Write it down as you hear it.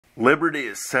Liberty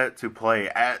is set to play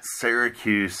at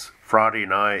Syracuse Friday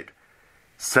night,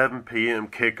 7 p.m.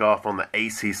 kickoff on the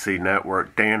ACC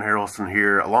network. Dan Harrelson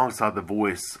here, alongside the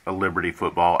voice of Liberty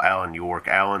football, Alan York.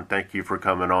 Alan, thank you for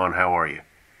coming on. How are you?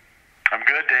 I'm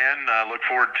good, Dan. Look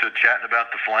forward to chatting about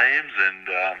the Flames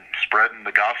and spreading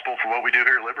the gospel for what we do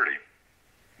here at Liberty.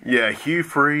 Yeah, Hugh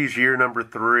Freeze, year number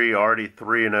 3, already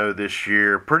 3-0 this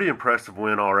year. Pretty impressive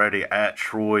win already at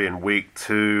Troy in week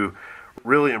 2.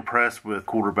 Really impressed with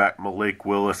quarterback Malik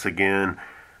Willis again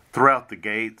throughout the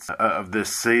gates of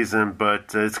this season,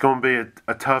 but it's going to be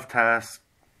a tough task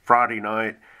Friday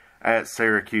night at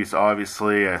Syracuse,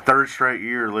 obviously. A third straight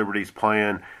year Liberty's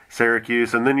playing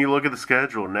Syracuse, and then you look at the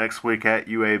schedule next week at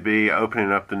UAB,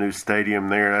 opening up the new stadium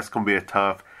there. That's going to be a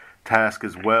tough task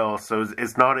as well, so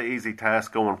it's not an easy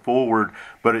task going forward,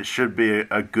 but it should be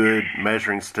a good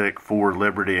measuring stick for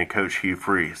Liberty and Coach Hugh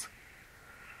Freeze.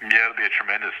 Yeah, it'll be a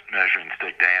tremendous measuring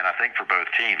stick, Dan. I think for both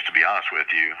teams, to be honest with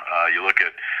you. You look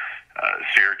at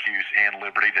Syracuse and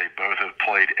Liberty, they both have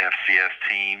played FCS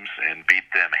teams and beat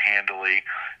them handily.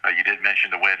 You did mention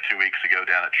the win 2 weeks ago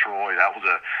down at Troy. That was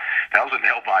a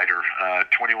nail biter,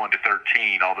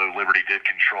 21-13. Although Liberty did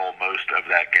control most of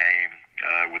that game,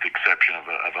 with the exception of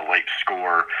a late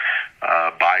score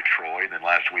by Troy. And then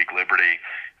last week, Liberty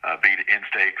beat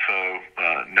in-state foe,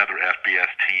 another FBS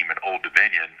team at Old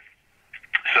Dominion.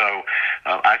 So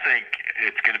I think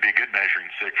it's going to be a good measuring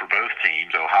stick for both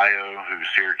teams. Ohio, who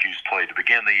Syracuse played to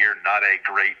begin the year, not a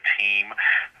great team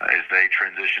as they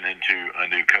transition into a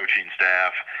new coaching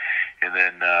staff. And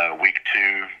then week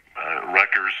 2,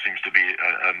 Rutgers seems to be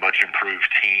a much improved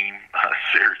team.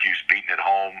 Syracuse beating at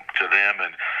home to them,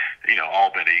 and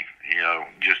Albany.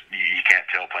 Just you can't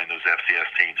tell playing those FCS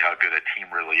teams how good a team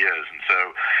really is. And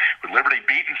so, with Liberty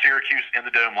beating Syracuse in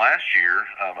the Dome last year,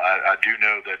 I do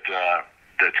know that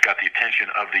that's got the attention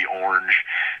of the Orange,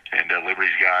 and Liberty's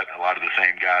got a lot of the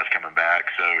same guys coming back,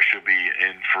 so should be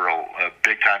in for a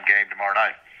big-time game tomorrow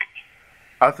night.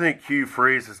 I think Hugh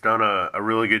Freeze has done a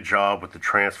really good job with the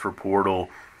transfer portal,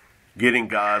 getting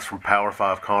guys from Power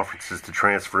 5 conferences to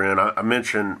transfer in. I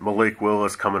mentioned Malik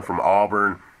Willis coming from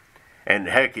Auburn, and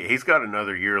heck, he's got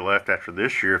another year left after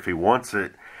this year if he wants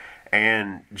it.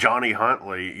 And Johnny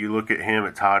Huntley, you look at him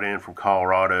at tight end from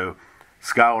Colorado,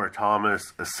 Skylar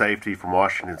Thomas, a safety from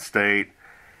Washington State,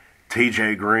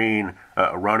 TJ Green,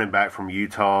 a running back from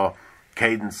Utah,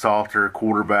 Caden Salter,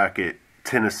 quarterback at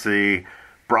Tennessee,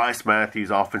 Bryce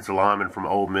Matthews, offensive lineman from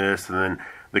Ole Miss, and then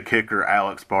the kicker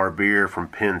Alex Barbier from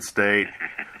Penn State.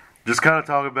 Just kind of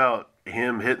talk about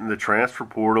him hitting the transfer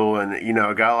portal, and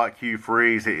a guy like Hugh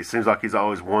Freeze, it seems like he's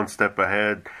always one step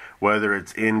ahead, whether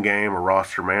it's in-game or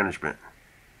roster management.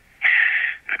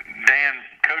 Dan,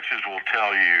 coaches will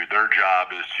tell you their job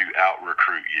is to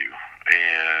out-recruit you,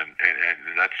 and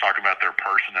that's talking about their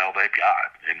personnel they've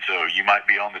got. And so you might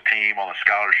be on the team on a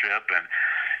scholarship and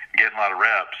getting a lot of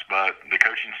reps, but the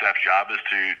coaching staff's job is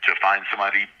to find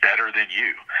somebody better than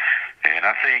you. And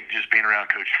I think just being around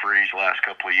Coach Freeze the last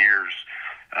couple of years,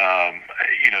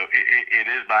 it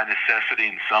is by necessity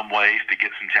in some ways to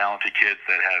get some talented kids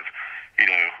that have,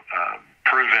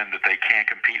 proven that they can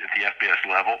compete at the FBS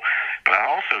level. But I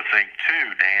also think,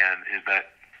 too, Dan, is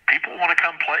that people want to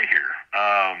come play here.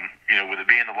 With it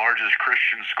being the largest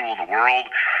Christian school in the world,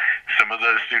 some of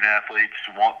those student athletes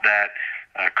want that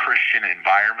Christian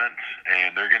environment,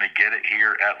 and they're going to get it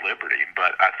here at Liberty.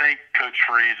 But I think Coach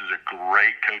Freeze is a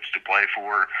great coach to play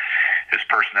for. His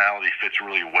personality fits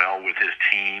really well with his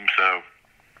team. So,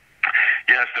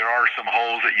 yes, there are some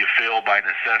holes that you fill by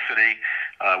necessity.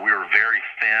 We were very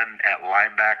thin at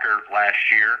linebacker last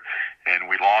year, and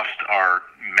we lost our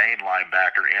main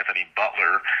linebacker, Anthony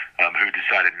Butler, who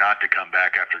decided not to come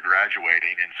back after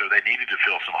graduating, and so they needed to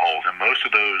fill some holes. And most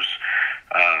of those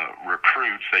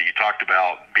recruits that you talked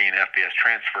about being FBS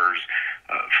transfers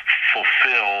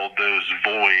fulfilled those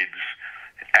voids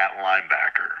at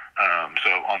linebacker. So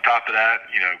on top of that,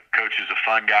 Coach is a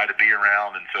fun guy to be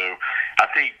around, and so I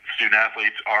think student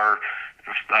athletes are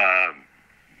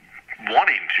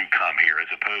wanting to come here as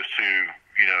opposed to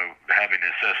having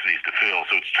necessities to fill.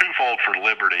 So it's twofold for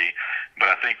Liberty, but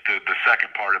I think the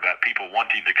second part about people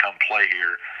wanting to come play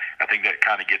here, I think that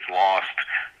kind of gets lost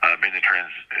in the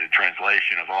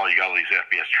translation of, you got all these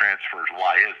FBS transfers,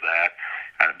 why is that?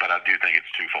 But I do think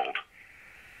it's twofold.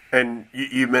 And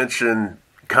you mentioned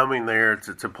coming there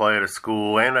to play at a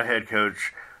school and a head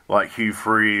coach like Hugh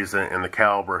Freeze and the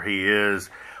caliber he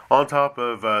is, on top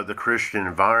of the Christian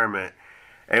environment.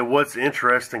 And what's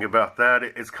interesting about that,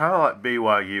 it's kind of like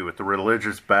BYU with the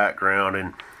religious background,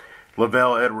 and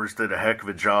Lavelle Edwards did a heck of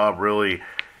a job really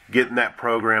getting that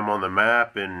program on the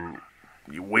map, and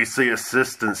we see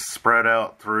assistants spread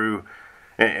out through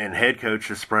and head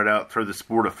coaches spread out through the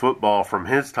sport of football from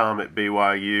his time at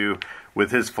BYU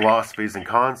with his philosophies and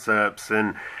concepts.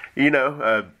 And,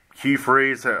 Hugh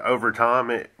Freeze, over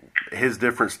time, his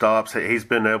different stops, he's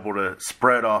been able to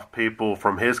spread off people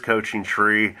from his coaching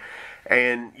tree.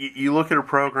 And you look at a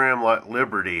program like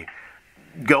Liberty,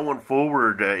 going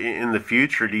forward in the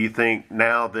future, do you think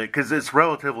now that, because it's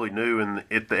relatively new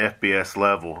at the FBS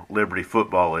level, Liberty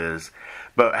football is,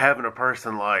 but having a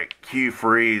person like Hugh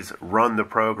Freeze run the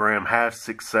program, have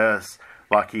success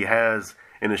like he has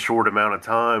in a short amount of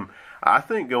time, I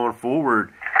think going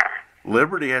forward,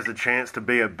 Liberty has a chance to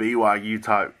be a BYU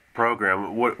type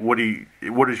program. What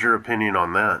is your opinion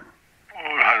on that?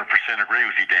 100% agree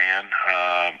with you, Dan.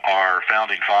 Our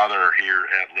founding father here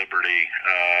at Liberty,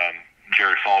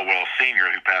 Jerry Falwell Sr.,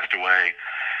 who passed away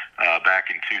back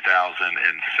in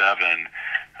 2007,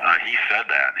 he said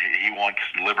that. He wants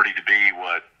Liberty to be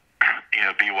what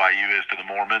BYU is to the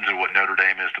Mormons and what Notre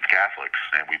Dame is to the Catholics.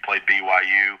 And we played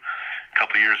BYU a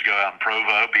couple of years ago out in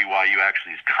Provo. BYU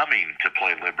actually is coming to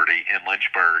play Liberty in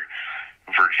Lynchburg,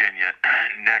 Virginia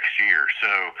next year.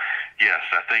 So, yes,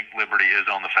 I think Liberty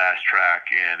is on the fast track,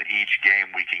 and each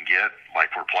game we can get,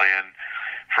 like we're playing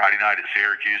Friday night at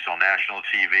Syracuse on national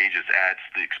TV, just adds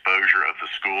to the exposure of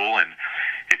the school. And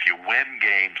if you win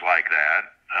games like that,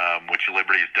 which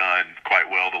Liberty has done quite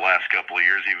well the last couple of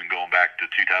years, even going back to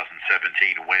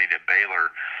 2017, winning at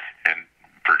Baylor and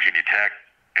Virginia Tech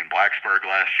in Blacksburg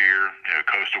last year,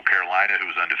 Coastal Carolina, who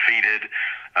was undefeated,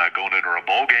 going into a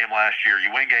bowl game last year. You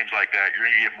win games like that, you're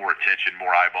going to get more attention,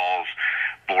 more eyeballs,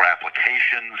 more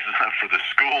applications for the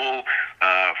school,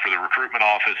 for the recruitment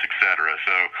office, etc.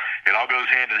 So it all goes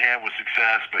hand in hand with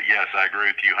success. But yes, I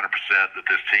agree with you 100% that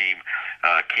this team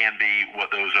can be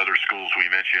what those other schools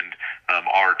we mentioned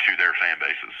are to their fan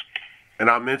bases. And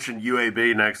I mentioned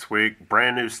UAB next week,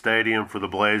 brand new stadium for the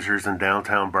Blazers in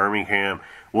downtown Birmingham.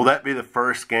 Will that be the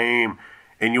first game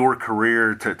in your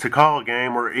career to call a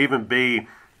game or even be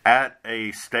at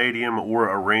a stadium or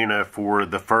arena for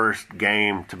the first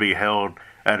game to be held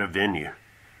at a venue?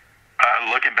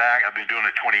 Looking back, I've been doing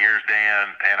it 20 years, Dan,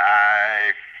 and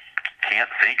I can't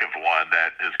think of one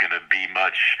that is going to be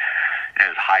much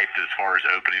as hyped as far as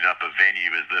opening up a venue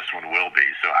as this one will be.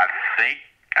 So I think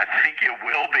it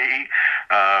will be.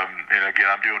 And again,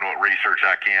 I'm doing what research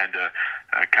I can to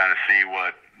kind of see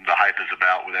what the hype is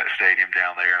about with that stadium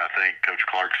down there. And I think Coach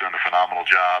Clark's done a phenomenal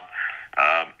job.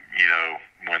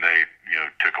 When they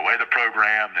took away the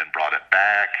program, then brought it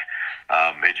back,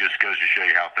 it just goes to show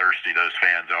you how thirsty those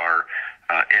fans are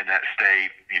in that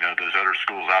state. Those other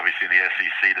schools, obviously in the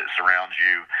SEC, that surrounds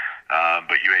you.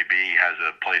 But UAB has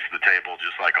a place at the table,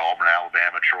 just like Auburn,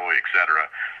 Alabama, Troy, etc.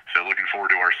 So looking forward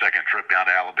to our second trip down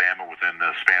to Alabama within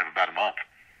the span of about a month.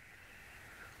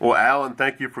 Well, Alan,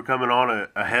 thank you for coming on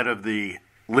ahead of the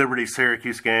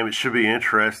Liberty-Syracuse game. It should be an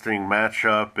interesting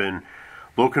matchup, and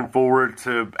looking forward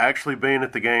to actually being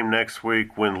at the game next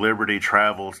week when Liberty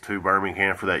travels to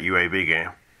Birmingham for that UAB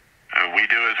game. We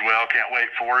do as well. Can't wait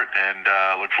for it, and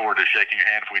look forward to shaking your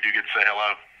hand if we do get to say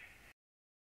hello.